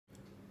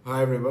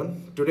Hi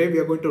everyone, today we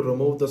are going to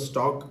remove the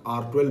stock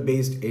R12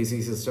 based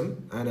AC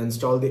system and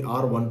install the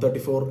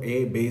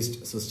R134a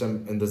based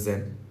system in the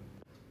Zen.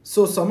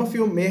 So some of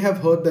you may have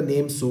heard the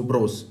name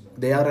Subros.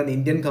 They are an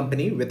Indian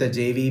company with a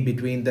JV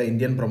between the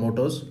Indian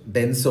promoters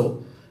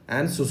Denso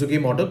and Suzuki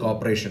Motor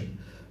Corporation.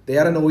 They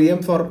are an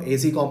OEM for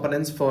AC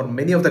components for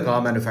many of the car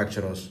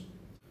manufacturers.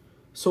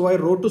 So I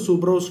wrote to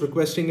Subros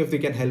requesting if they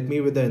can help me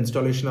with the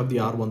installation of the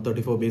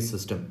R134 based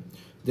system.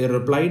 They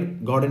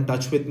replied, got in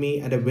touch with me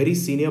and a very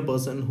senior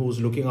person who's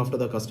looking after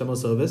the customer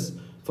service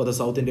for the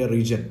South India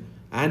region,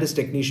 and his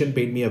technician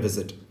paid me a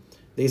visit.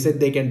 They said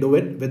they can do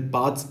it with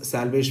parts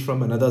salvaged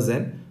from another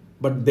Zen,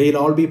 but they'll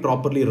all be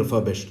properly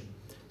refurbished.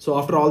 So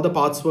after all the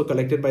parts were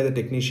collected by the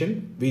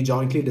technician, we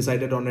jointly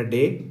decided on a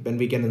day when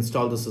we can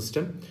install the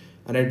system,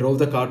 and I drove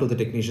the car to the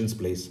technician's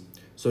place.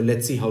 So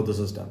let's see how this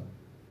is done.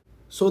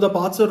 So the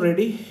parts are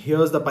ready.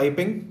 Here's the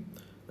piping.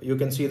 You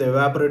can see the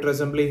evaporator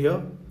assembly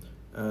here,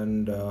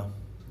 and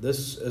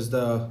this is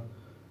the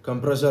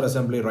compressor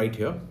assembly right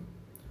here,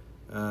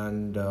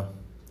 and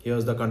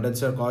here's the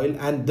condenser coil.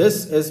 And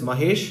this is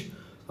Mahesh,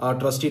 our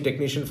trusty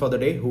technician for the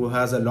day, who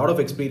has a lot of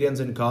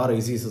experience in car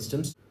AC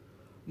systems.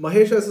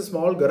 Mahesh has a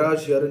small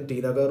garage here in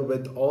T Nagar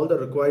with all the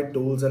required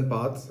tools and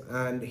parts,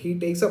 and he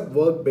takes up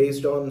work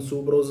based on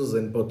Subros's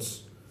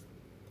inputs.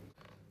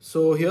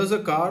 So here's a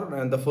car,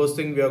 and the first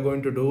thing we are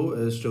going to do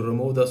is to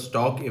remove the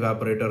stock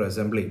evaporator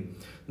assembly.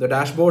 The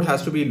dashboard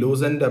has to be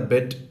loosened a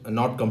bit,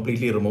 not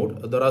completely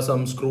removed. There are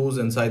some screws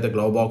inside the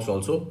glove box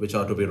also which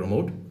are to be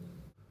removed.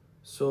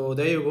 So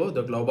there you go,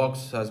 the glove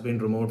box has been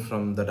removed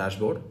from the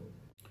dashboard.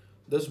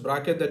 This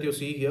bracket that you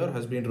see here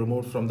has been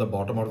removed from the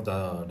bottom of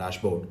the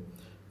dashboard.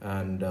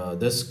 And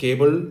this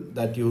cable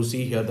that you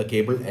see here, the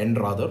cable end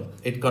rather,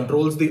 it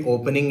controls the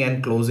opening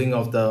and closing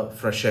of the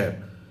fresh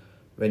air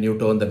when you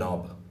turn the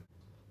knob.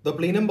 The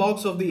plenum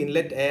box of the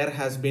inlet air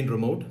has been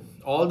removed.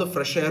 All the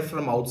fresh air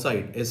from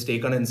outside is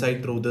taken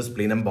inside through this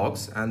plenum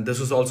box, and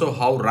this is also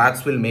how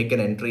rats will make an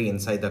entry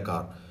inside the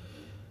car.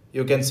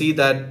 You can see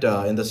that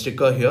in the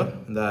sticker here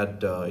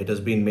that it has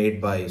been made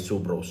by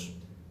Subros.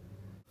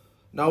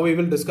 Now we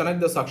will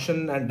disconnect the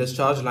suction and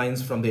discharge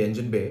lines from the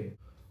engine bay.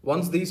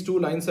 Once these two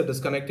lines are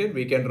disconnected,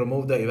 we can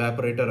remove the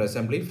evaporator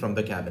assembly from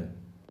the cabin.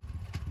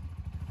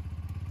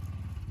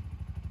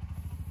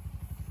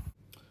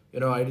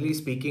 Ideally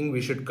speaking, we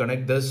should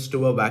connect this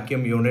to a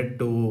vacuum unit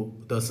to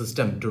the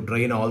system to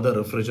drain all the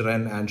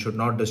refrigerant and should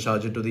not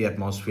discharge it to the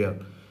atmosphere,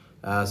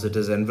 as it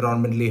is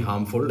environmentally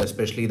harmful,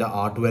 especially the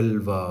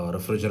R12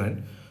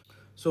 refrigerant.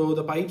 So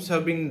the pipes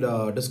have been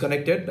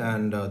disconnected,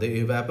 and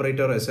the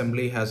evaporator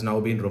assembly has now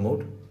been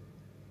removed.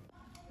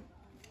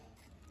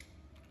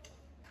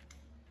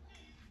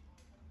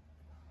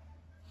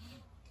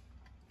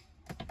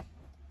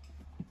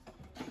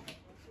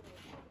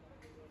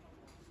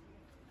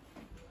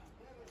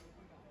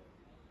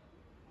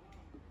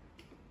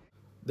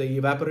 The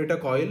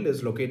evaporator coil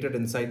is located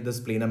inside this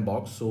plenum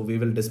box, so we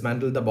will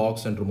dismantle the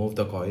box and remove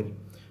the coil,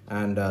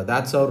 and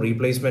that's our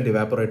replacement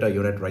evaporator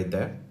unit right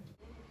there.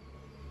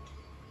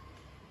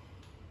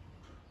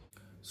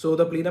 So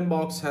the plenum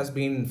box has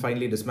been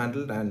finally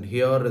dismantled, and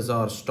here is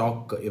our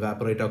stock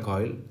evaporator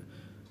coil,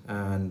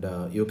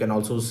 and you can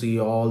also see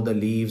all the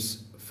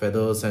leaves,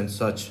 feathers and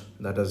such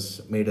that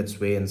has made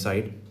its way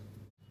inside.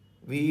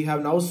 We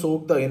have now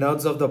soaked the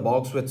innards of the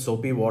box with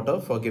soapy water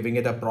for giving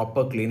it a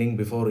proper cleaning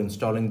before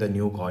installing the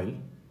new coil.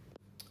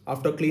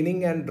 After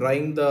cleaning and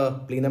drying the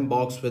plenum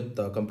box with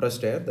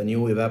compressed air, the new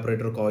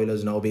evaporator coil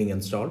is now being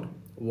installed.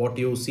 What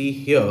you see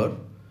here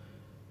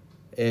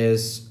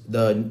is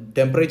the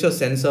temperature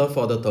sensor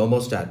for the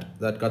thermostat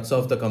that cuts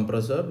off the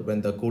compressor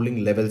when the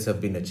cooling levels have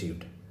been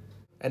achieved.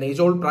 An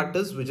age-old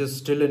practice which is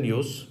still in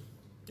use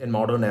in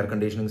modern air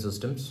conditioning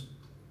systems.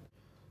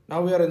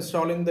 Now we are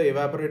installing the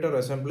evaporator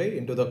assembly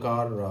into the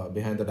car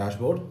behind the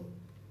dashboard.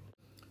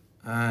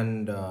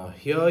 And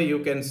here you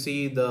can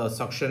see the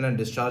suction and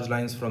discharge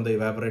lines from the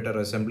evaporator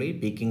assembly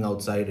peeking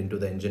outside into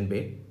the engine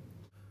bay.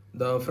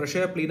 The fresh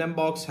air plenum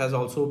box has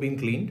also been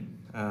cleaned,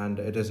 and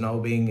it is now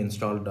being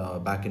installed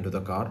back into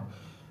the car.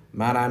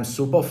 Man, I am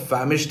super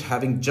famished,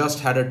 having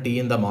just had a tea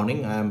in the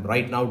morning. I am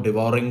right now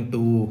devouring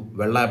two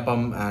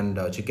vellappam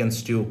and chicken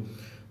stew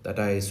that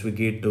I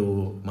swiggied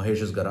to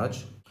Mahesh's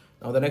garage.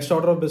 Now the next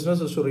order of business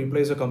is to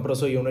replace the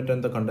compressor unit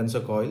and the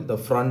condenser coil. The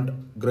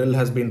front grille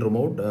has been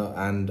removed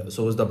and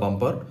so is the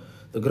bumper.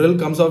 The grille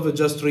comes off with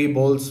just 3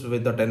 bolts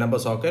with the 10 number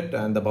socket,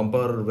 and the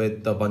bumper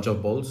with a bunch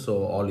of bolts,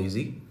 so all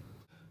easy.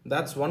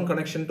 That's one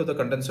connection to the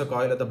condenser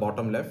coil at the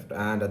bottom left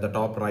and at the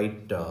top right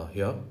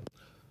here.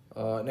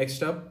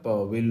 Next up,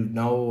 we'll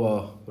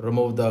now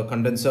remove the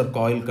condenser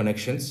coil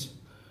connections.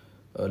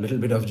 A little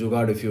bit of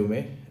jugaad if you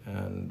may,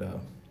 and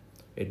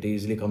it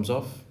easily comes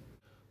off.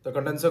 The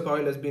condenser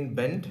coil has been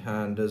bent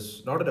and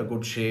is not in a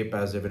good shape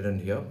as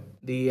evident here.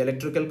 The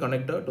electrical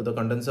connector to the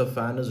condenser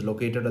fan is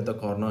located at the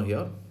corner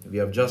here. We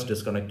have just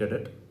disconnected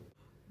it.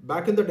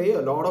 Back in the day,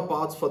 a lot of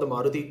parts for the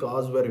Maruti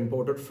cars were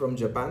imported from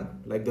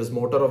Japan, like this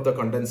motor of the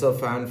condenser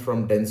fan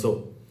from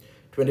Denso.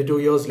 22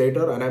 years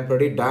later, and I'm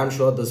pretty damn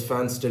sure this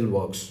fan still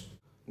works.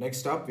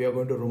 Next up, we are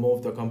going to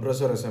remove the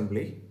compressor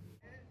assembly.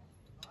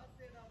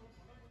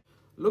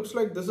 Looks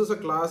like this is a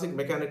classic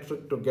mechanic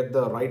trick to get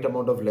the right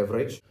amount of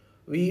leverage.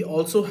 We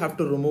also have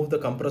to remove the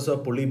compressor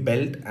pulley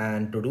belt,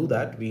 and to do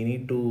that we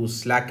need to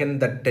slacken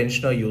that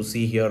tensioner you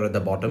see here at the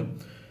bottom,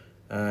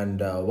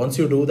 and once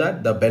you do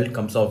that the belt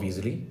comes off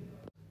easily.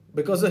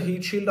 Because the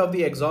heat shield of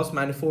the exhaust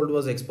manifold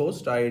was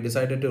exposed, I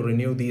decided to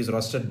renew these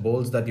rusted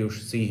bolts that you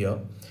see here,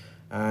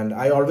 and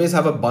I always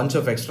have a bunch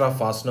of extra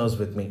fasteners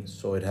with me,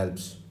 so it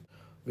helps.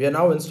 We are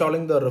now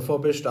installing the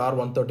refurbished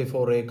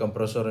R134a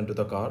compressor into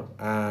the car,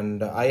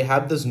 and I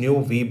have this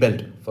new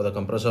V-belt for the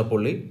compressor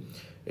pulley.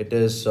 It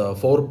is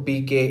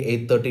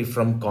 4PK830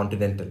 from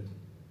Continental.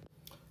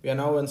 We are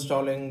now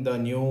installing the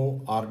new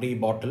RD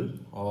bottle,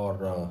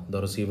 or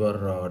the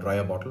receiver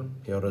dryer bottle.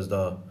 Here is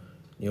the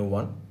new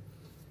one.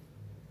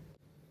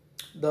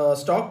 The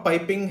stock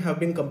piping have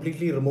been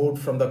completely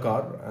removed from the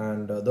car,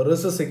 and there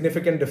is a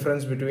significant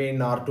difference between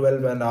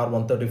R12 and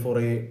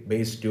R134a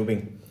base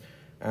tubing,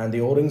 and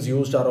the O-rings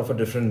used are of a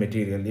different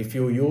material. If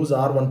you use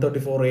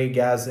R134a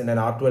gas in an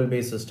R12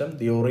 base system,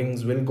 the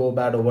O-rings will go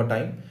bad over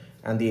time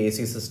and the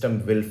AC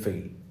system will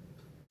fail.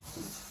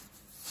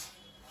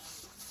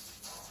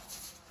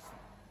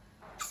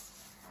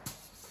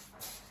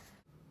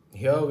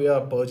 Here we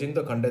are purging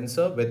the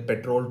condenser with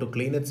petrol to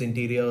clean its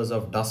interiors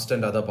of dust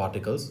and other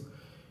particles.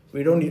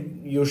 We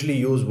don't usually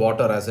use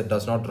water as it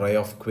does not dry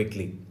off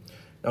quickly.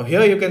 Now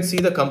here you can see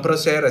the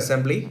compressed air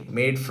assembly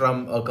made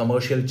from a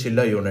commercial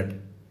chiller unit.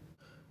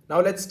 Now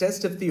let's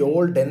test if the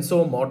old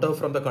Denso motor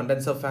from the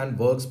condenser fan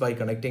works by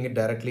connecting it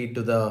directly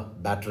to the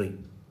battery.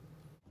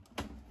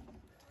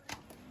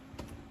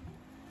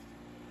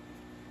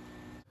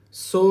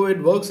 So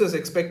it works as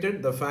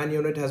expected. The fan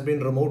unit has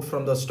been removed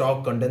from the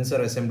stock condenser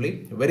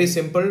assembly. Very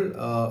simple.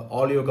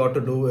 All you got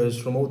to do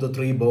is remove the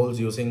 3 bowls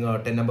using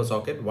a 10 number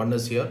socket. One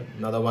is here,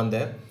 another one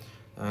there,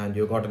 and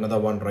you got another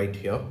one right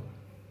here.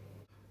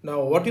 Now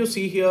what you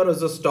see here is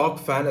the stock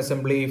fan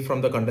assembly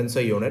from the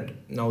condenser unit.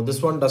 Now this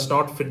one does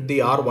not fit the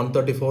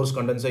R134's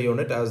condenser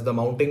unit as the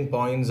mounting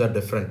points are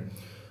different.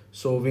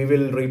 So we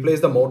will replace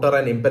the motor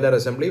and impeller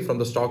assembly from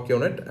the stock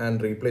unit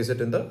and replace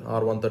it in the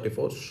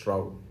R134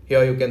 shroud.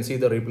 Here you can see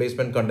the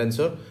replacement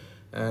condenser,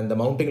 and the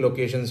mounting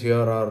locations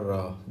here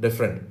are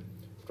different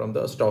from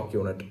the stock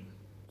unit.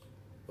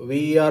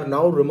 We are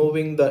now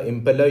removing the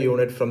impeller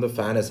unit from the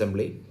fan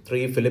assembly.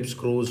 3 Phillips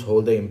screws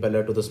hold the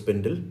impeller to the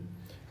spindle,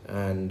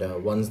 and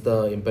once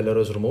the impeller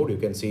is removed, you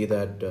can see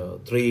that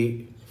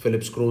 3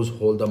 Phillips screws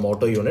hold the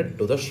motor unit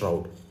to the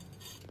shroud.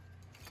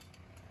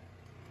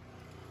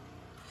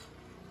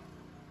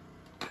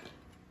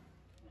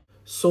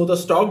 So the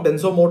stock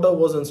Denso motor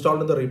was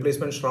installed in the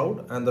replacement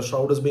shroud, and the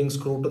shroud is being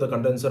screwed to the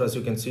condenser as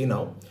you can see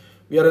now.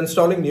 We are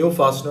installing new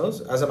fasteners.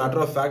 As a matter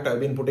of fact,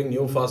 I've been putting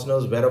new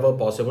fasteners wherever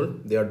possible.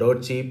 They are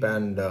dirt cheap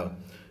and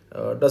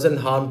doesn't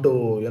harm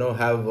to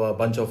have a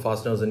bunch of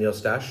fasteners in your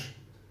stash.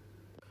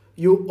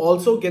 You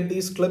also get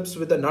these clips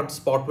with a nut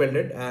spot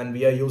welded, and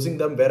we are using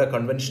them where a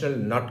conventional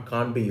nut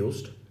can't be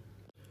used.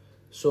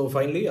 So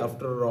finally,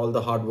 after all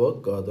the hard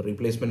work, the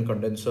replacement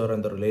condenser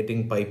and the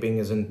relating piping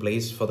is in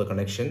place for the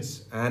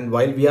connections. And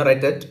while we are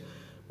at it,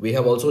 we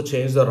have also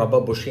changed the rubber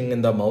bushing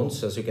in the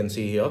mounts, as you can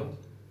see here.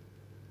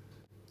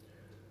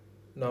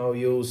 Now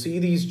you see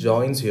these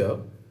joints here.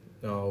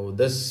 Now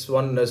this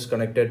one is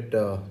connected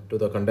to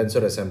the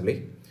condenser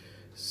assembly.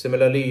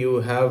 Similarly,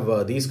 you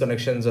have these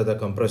connections at the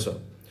compressor.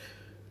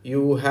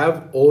 You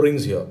have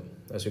O-rings here,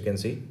 as you can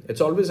see.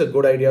 It's always a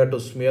good idea to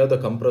smear the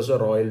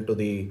compressor oil to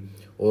the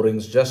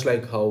O-rings, just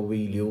like how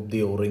we lube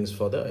the O-rings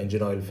for the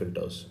engine oil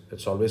filters.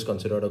 It's always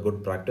considered a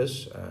good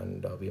practice,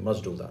 and we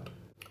must do that.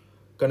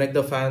 Connect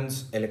the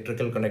fan's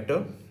electrical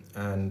connector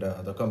and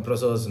the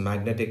compressor's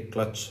magnetic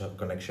clutch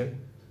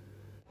connection.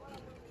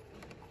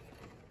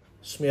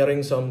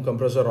 Smearing some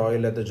compressor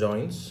oil at the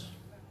joints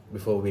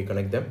before we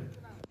connect them.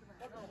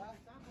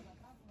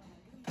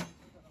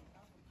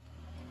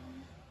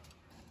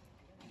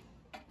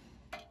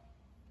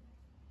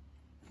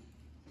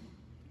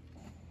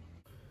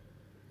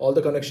 All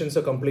the connections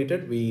are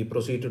completed. We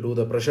proceed to do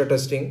the pressure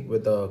testing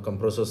with the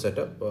compressor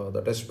setup.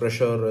 The test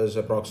pressure is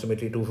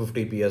approximately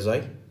 250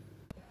 psi.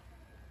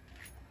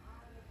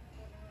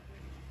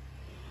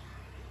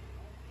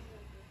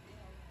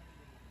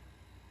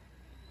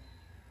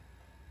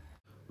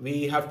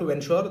 We have to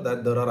ensure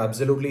that there are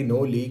absolutely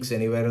no leaks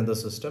anywhere in the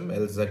system,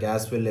 else the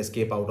gas will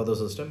escape out of the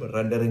system,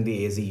 rendering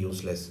the AC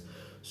useless.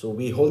 So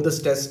we hold this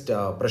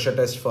pressure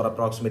test for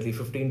approximately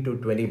 15 to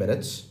 20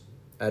 minutes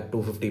at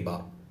 250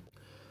 bar.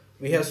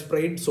 We have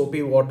sprayed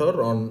soapy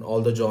water on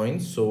all the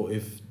joints, so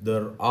if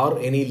there are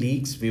any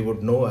leaks, we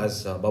would know,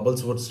 as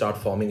bubbles would start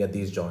forming at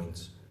these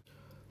joints.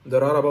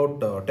 There are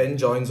about 10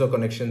 joints or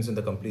connections in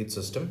the complete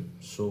system,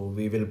 so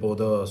we will pour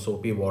the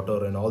soapy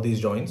water in all these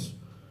joints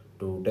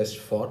to test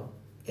for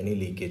any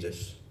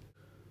leakages.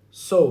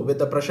 So with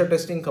the pressure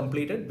testing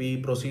completed, we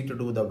proceed to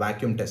do the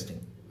vacuum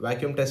testing.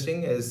 Vacuum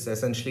testing is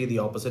essentially the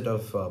opposite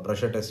of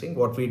pressure testing.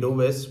 What we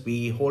do is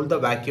we hold the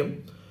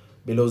vacuum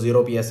below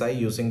 0 psi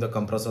using the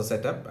compressor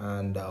setup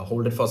and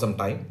hold it for some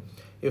time.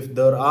 If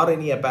there are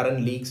any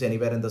apparent leaks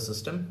anywhere in the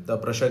system, the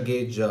pressure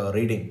gauge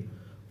reading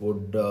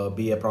would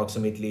be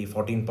approximately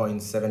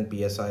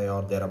 14.7 psi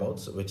or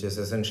thereabouts, which is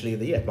essentially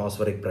the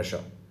atmospheric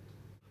pressure.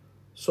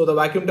 So the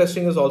vacuum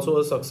testing is also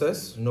a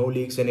success, no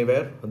leaks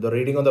anywhere. The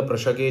reading on the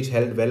pressure gauge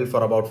held well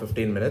for about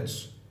 15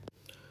 minutes.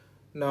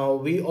 Now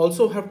we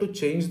also have to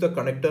change the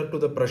connector to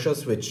the pressure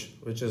switch,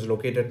 which is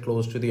located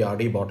close to the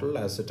RD bottle,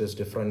 as it is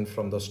different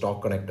from the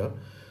stock connector.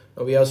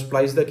 Now we have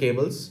spliced the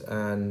cables,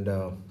 and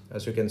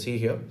as you can see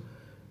here,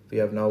 we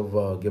have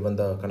now given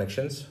the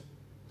connections.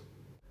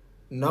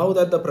 Now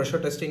that the pressure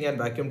testing and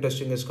vacuum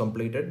testing is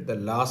completed, the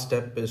last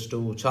step is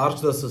to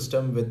charge the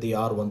system with the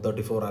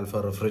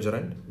R134a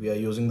refrigerant. We are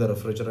using the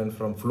refrigerant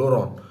from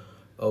Fluoron,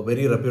 a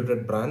very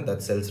reputed brand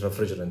that sells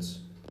refrigerants.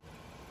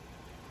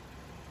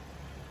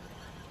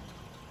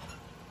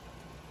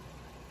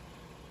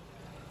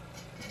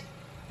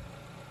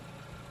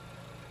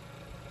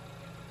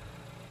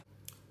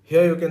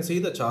 Here you can see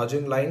the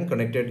charging line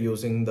connected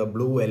using the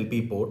blue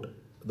LP port.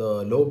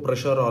 The low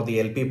pressure or the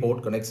LP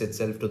port connects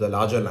itself to the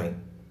larger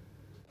line.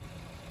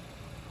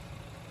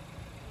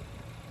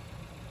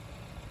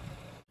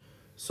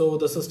 So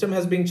the system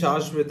has been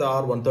charged with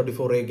our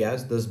R134a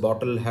gas. This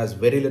bottle has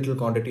very little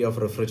quantity of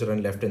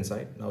refrigerant left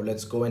inside. Now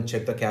let's go and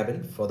check the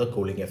cabin for the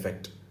cooling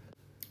effect.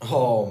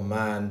 Oh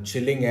man,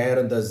 chilling air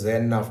in the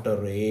Zen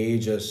after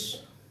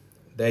ages.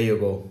 There you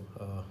go,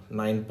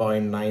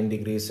 9.9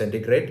 degrees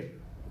centigrade.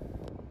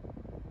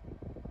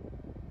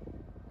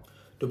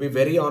 To be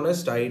very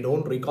honest, I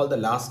don't recall the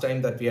last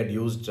time that we had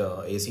used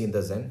AC in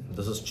the Zen.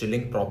 This is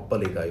chilling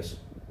properly, guys.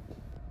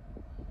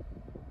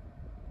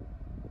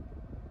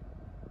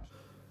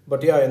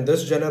 But yeah, in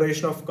this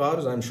generation of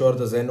cars, I'm sure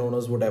the Zen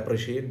owners would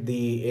appreciate.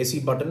 The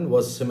AC button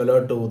was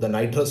similar to the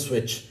nitro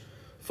switch.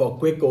 For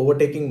quick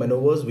overtaking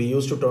maneuvers, we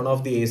used to turn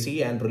off the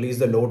AC and release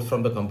the load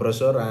from the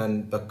compressor,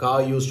 and the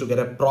car used to get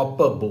a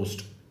proper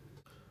boost.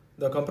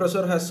 The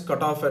compressor has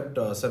cut off at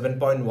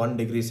 7.1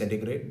 degrees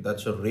centigrade.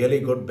 That's a really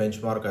good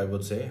benchmark, I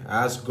would say.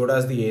 As good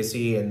as the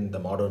AC in the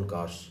modern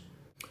cars.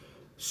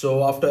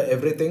 So after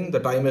everything, the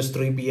time is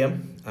 3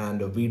 p.m.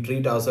 and we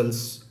treat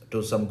ourselves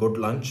to some good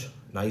lunch.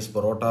 Nice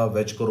parota,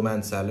 veg kurma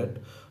and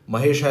salad.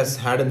 Mahesh has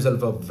had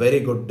himself a very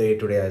good day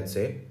today, I'd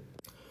say.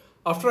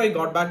 After I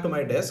got back to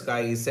my desk,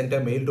 I sent a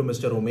mail to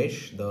Mr.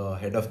 Umesh, the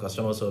head of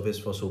customer service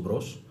for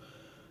Subros.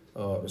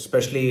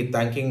 Especially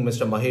thanking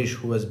Mr. Mahesh,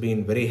 who has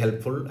been very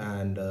helpful,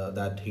 and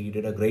that he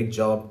did a great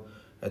job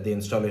at the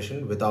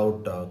installation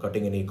without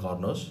cutting any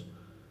corners.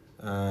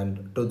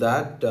 And to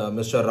that,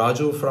 Mr.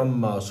 Raju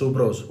from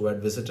Subros, who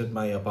had visited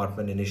my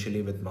apartment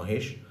initially with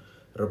Mahesh,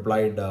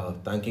 replied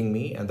thanking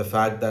me, and the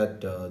fact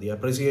that the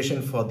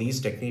appreciation for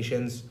these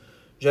technicians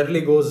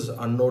generally goes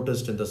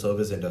unnoticed in the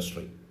service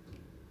industry.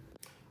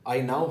 I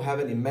now have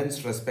an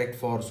immense respect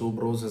for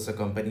Subros as a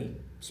company,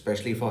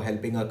 especially for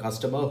helping a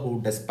customer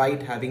who,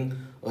 despite having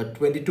a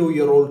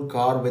 22-year-old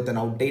car with an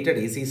outdated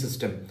AC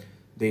system,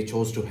 they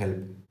chose to help.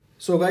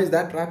 So guys,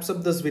 that wraps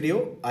up this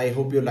video. I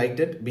hope you liked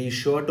it. Be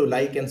sure to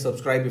like and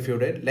subscribe if you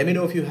did. Let me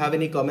know if you have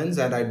any comments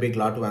and I'd be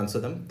glad to answer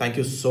them. Thank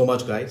you so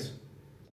much, guys.